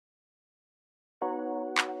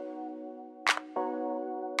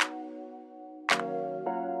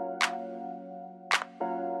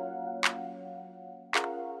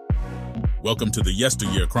Welcome to the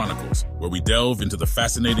Yesteryear Chronicles, where we delve into the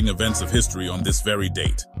fascinating events of history on this very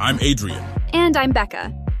date. I'm Adrian. And I'm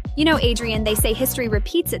Becca. You know, Adrian, they say history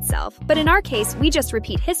repeats itself, but in our case, we just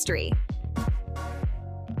repeat history.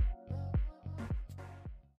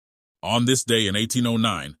 On this day in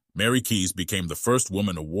 1809, Mary Kies became the first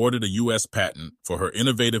woman awarded a U.S. patent for her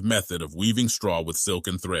innovative method of weaving straw with silk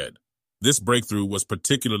and thread. This breakthrough was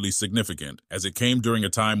particularly significant as it came during a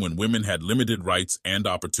time when women had limited rights and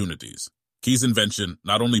opportunities. Kies' invention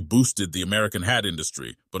not only boosted the American hat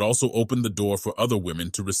industry, but also opened the door for other women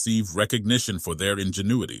to receive recognition for their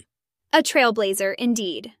ingenuity. A trailblazer,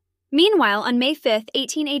 indeed. Meanwhile, on May 5,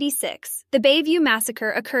 1886, the Bay View Massacre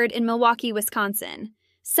occurred in Milwaukee, Wisconsin.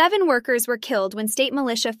 7 workers were killed when state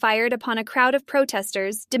militia fired upon a crowd of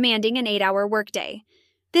protesters demanding an 8-hour workday.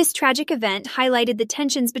 This tragic event highlighted the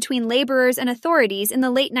tensions between laborers and authorities in the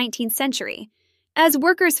late 19th century, as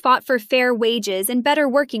workers fought for fair wages and better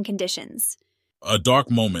working conditions. A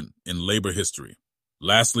dark moment in labor history.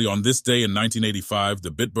 Lastly, on this day in 1985, the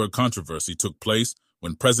Bitburg Controversy took place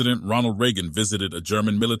when President Ronald Reagan visited a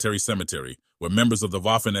German military cemetery where members of the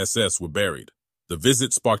Waffen-SS were buried. The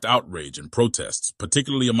visit sparked outrage and protests,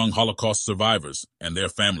 particularly among Holocaust survivors and their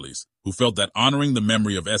families, who felt that honoring the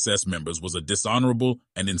memory of SS members was a dishonorable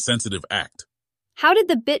and insensitive act. How did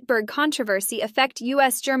the Bitburg Controversy affect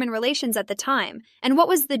U.S.-German relations at the time, and what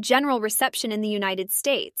was the general reception in the United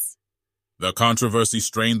States? The controversy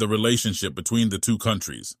strained the relationship between the two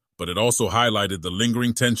countries, but it also highlighted the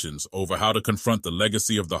lingering tensions over how to confront the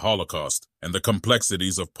legacy of the Holocaust and the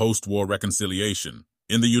complexities of post-war reconciliation.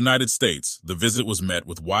 In the United States, the visit was met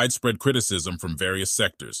with widespread criticism from various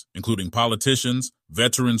sectors, including politicians,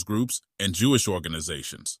 veterans groups, and Jewish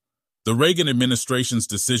organizations. The Reagan administration's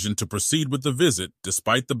decision to proceed with the visit,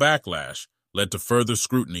 despite the backlash, led to further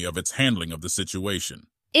scrutiny of its handling of the situation.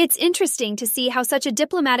 It's interesting to see how such a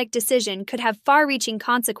diplomatic decision could have far-reaching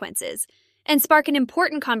consequences and spark an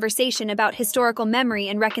important conversation about historical memory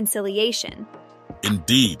and reconciliation.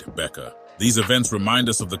 Indeed, Becca. These events remind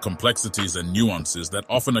us of the complexities and nuances that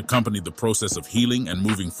often accompany the process of healing and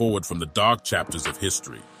moving forward from the dark chapters of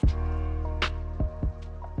history.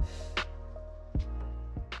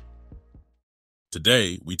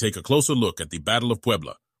 Today, we take a closer look at the Battle of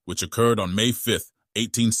Puebla, which occurred on May 5,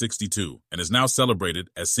 1862, and is now celebrated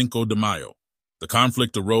as Cinco de Mayo. The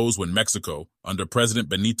conflict arose when Mexico, under President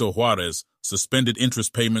Benito Juarez, suspended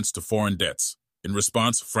interest payments to foreign debts. In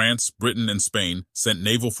response, France, Britain, and Spain sent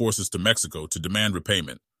naval forces to Mexico to demand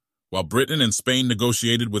repayment. While Britain and Spain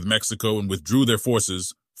negotiated with Mexico and withdrew their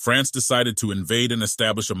forces, France decided to invade and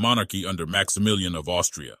establish a monarchy under Maximilian of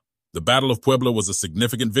Austria. The Battle of Puebla was a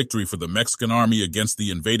significant victory for the Mexican army against the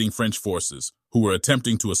invading French forces, who were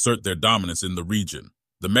attempting to assert their dominance in the region.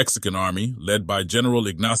 The Mexican army, led by General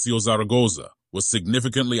Ignacio Zaragoza, was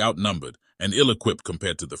significantly outnumbered and ill-equipped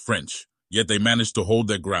compared to the French, yet they managed to hold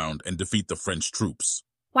their ground and defeat the French troops.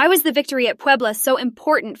 Why was the victory at Puebla so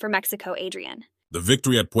important for Mexico, Adrian? The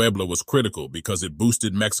victory at Puebla was critical because it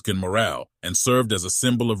boosted Mexican morale and served as a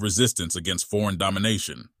symbol of resistance against foreign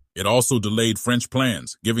domination. It also delayed French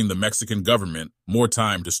plans, giving the Mexican government more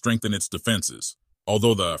time to strengthen its defenses.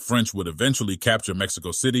 Although the French would eventually capture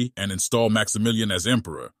Mexico City and install Maximilian as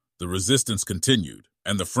emperor, the resistance continued,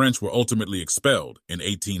 and the French were ultimately expelled in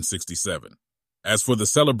 1867. As for the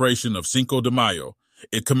celebration of Cinco de Mayo,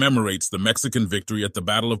 it commemorates the Mexican victory at the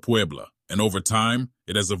Battle of Puebla, and over time,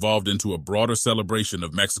 it has evolved into a broader celebration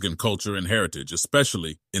of Mexican culture and heritage,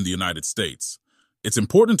 especially in the United States. It's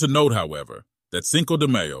important to note, however, that Cinco de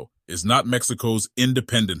Mayo is not Mexico's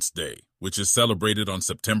Independence Day, which is celebrated on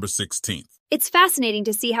September 16th. It's fascinating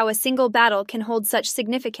to see how a single battle can hold such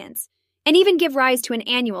significance, and even give rise to an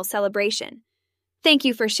annual celebration. Thank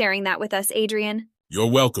you for sharing that with us, Adrian. You're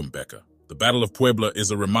welcome, Becca. The Battle of Puebla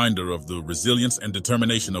is a reminder of the resilience and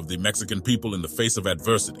determination of the Mexican people in the face of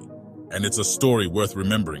adversity, and it's a story worth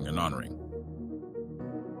remembering and honoring.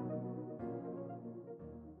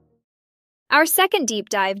 Our second deep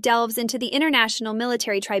dive delves into the International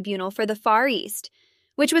Military Tribunal for the Far East,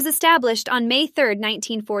 which was established on May 3,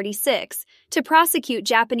 1946, to prosecute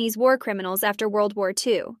Japanese war criminals after World War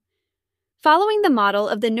II. Following the model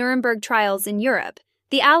of the Nuremberg trials in Europe,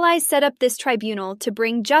 the Allies set up this tribunal to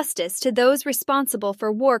bring justice to those responsible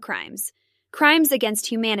for war crimes, crimes against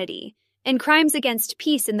humanity, and crimes against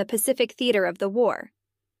peace in the Pacific theater of the war.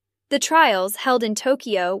 The trials, held in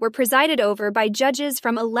Tokyo, were presided over by judges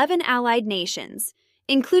from 11 Allied nations,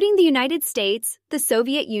 including the United States, the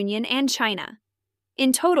Soviet Union, and China.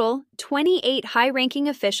 In total, 28 high-ranking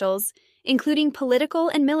officials, including political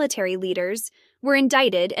and military leaders, were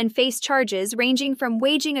indicted and faced charges ranging from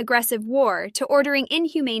waging aggressive war to ordering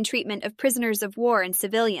inhumane treatment of prisoners of war and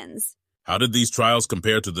civilians. How did these trials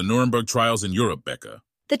compare to the Nuremberg trials in Europe, Becca?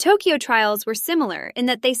 The Tokyo trials were similar in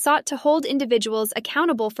that they sought to hold individuals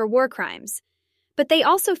accountable for war crimes, but they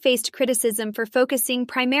also faced criticism for focusing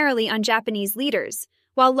primarily on Japanese leaders,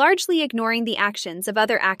 while largely ignoring the actions of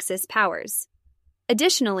other Axis powers.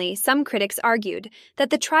 Additionally, some critics argued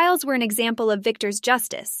that the trials were an example of victor's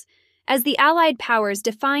justice, as the Allied powers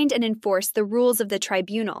defined and enforced the rules of the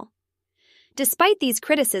tribunal. Despite these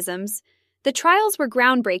criticisms, the trials were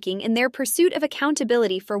groundbreaking in their pursuit of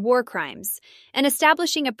accountability for war crimes and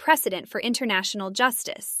establishing a precedent for international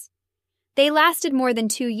justice. They lasted more than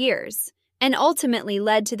 2 years and ultimately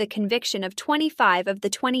led to the conviction of 25 of the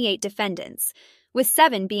 28 defendants, with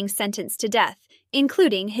 7 being sentenced to death,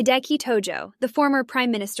 including Hideki Tojo, the former Prime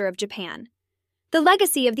Minister of Japan. The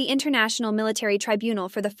legacy of the International Military Tribunal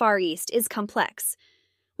for the Far East is complex.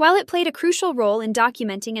 While it played a crucial role in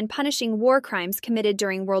documenting and punishing war crimes committed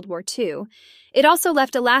during World War II, it also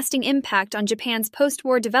left a lasting impact on Japan's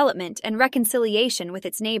post-war development and reconciliation with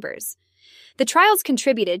its neighbors. The trials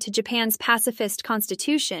contributed to Japan's pacifist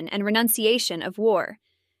constitution and renunciation of war,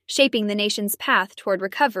 shaping the nation's path toward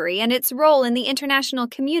recovery and its role in the international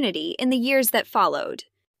community in the years that followed.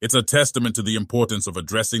 It's a testament to the importance of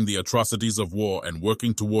addressing the atrocities of war and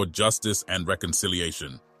working toward justice and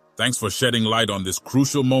reconciliation. Thanks for shedding light on this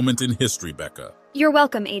crucial moment in history, Becca. You're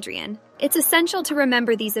welcome, Adrian. It's essential to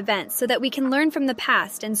remember these events so that we can learn from the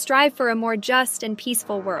past and strive for a more just and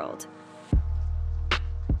peaceful world.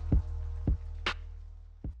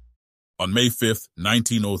 On May 5,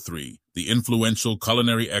 1903, the influential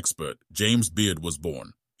culinary expert James Beard was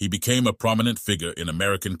born. He became a prominent figure in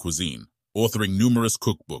American cuisine, authoring numerous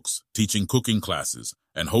cookbooks, teaching cooking classes,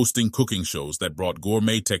 and hosting cooking shows that brought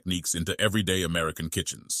gourmet techniques into everyday American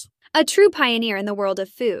kitchens. A true pioneer in the world of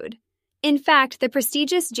food. In fact, the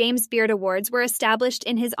prestigious James Beard Awards were established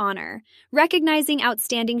in his honor, recognizing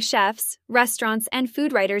outstanding chefs, restaurants, and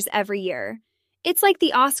food writers every year. It's like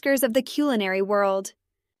the Oscars of the culinary world.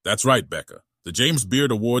 That's right, Becca. The James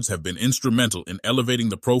Beard Awards have been instrumental in elevating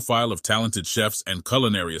the profile of talented chefs and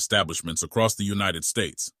culinary establishments across the United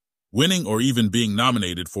States. Winning or even being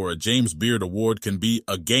nominated for a James Beard Award can be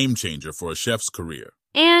a game-changer for a chef's career.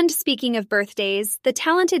 And speaking of birthdays, the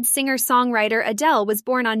talented singer-songwriter Adele was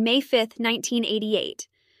born on May 5, 1988.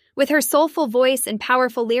 With her soulful voice and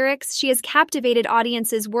powerful lyrics, she has captivated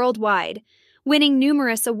audiences worldwide, winning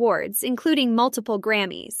numerous awards, including multiple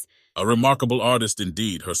Grammys. A remarkable artist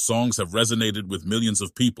indeed. Her songs have resonated with millions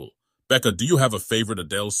of people. Becca, do you have a favorite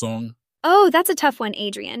Adele song? Oh, that's a tough one,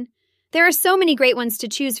 Adrian. There are so many great ones to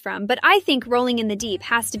choose from, but I think Rolling in the Deep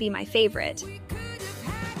has to be my favorite.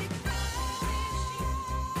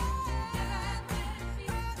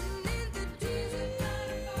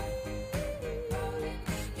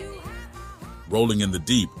 Rolling in the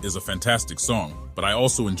Deep is a fantastic song, but I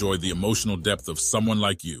also enjoy the emotional depth of Someone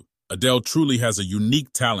Like You. Adele truly has a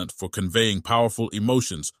unique talent for conveying powerful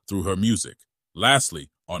emotions through her music. Lastly,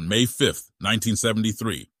 on May 5,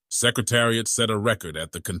 1973, Secretariat set a record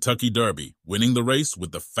at the Kentucky Derby, winning the race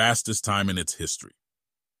with the fastest time in its history.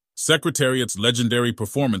 Secretariat's legendary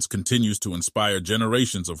performance continues to inspire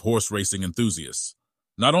generations of horse racing enthusiasts.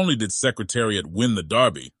 Not only did Secretariat win the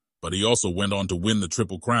Derby, but he also went on to win the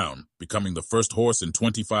Triple Crown, becoming the first horse in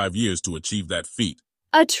 25 years to achieve that feat.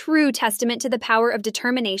 A true testament to the power of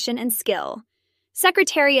determination and skill.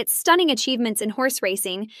 Secretariat's stunning achievements in horse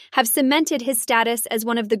racing have cemented his status as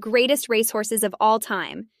one of the greatest racehorses of all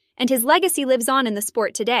time, and his legacy lives on in the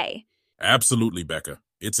sport today. Absolutely, Becca.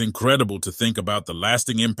 It's incredible to think about the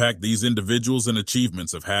lasting impact these individuals and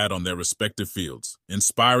achievements have had on their respective fields,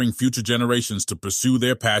 inspiring future generations to pursue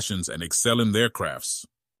their passions and excel in their crafts.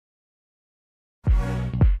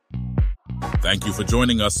 Thank you for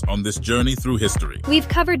joining us on this journey through history. We've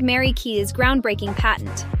covered Mary Kies' groundbreaking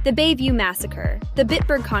patent, the Bay View Massacre, the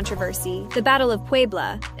Bitburg Controversy, the Battle of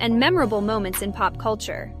Puebla, and memorable moments in pop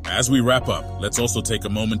culture. As we wrap up, let's also take a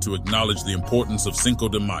moment to acknowledge the importance of Cinco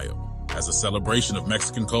de Mayo as a celebration of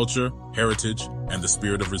Mexican culture, heritage, and the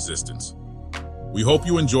spirit of resistance. We hope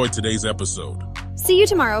you enjoyed today's episode. See you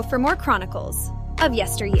tomorrow for more Chronicles of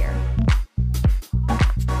Yesteryear.